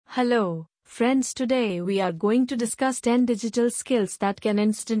Hello, friends. Today we are going to discuss 10 digital skills that can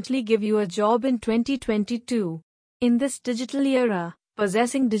instantly give you a job in 2022. In this digital era,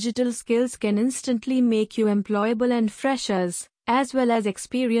 possessing digital skills can instantly make you employable, and freshers, as well as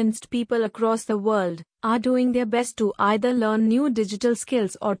experienced people across the world, are doing their best to either learn new digital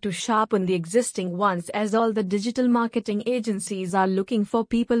skills or to sharpen the existing ones, as all the digital marketing agencies are looking for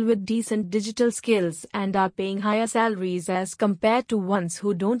people with decent digital skills and are paying higher salaries as compared to ones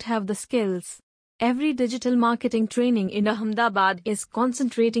who don't have the skills. Every digital marketing training in Ahmedabad is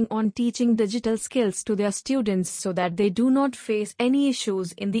concentrating on teaching digital skills to their students so that they do not face any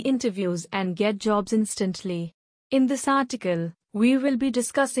issues in the interviews and get jobs instantly. In this article, we will be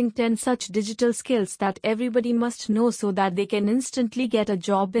discussing 10 such digital skills that everybody must know so that they can instantly get a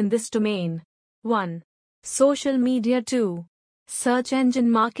job in this domain. 1. Social media. 2. Search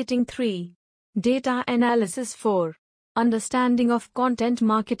engine marketing. 3. Data analysis. 4. Understanding of content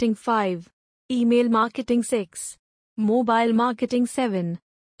marketing. 5. Email marketing. 6. Mobile marketing. 7.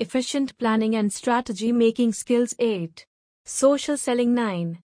 Efficient planning and strategy making skills. 8. Social selling.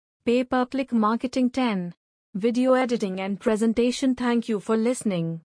 9. Pay-per-click marketing. 10. Video editing and presentation. Thank you for listening.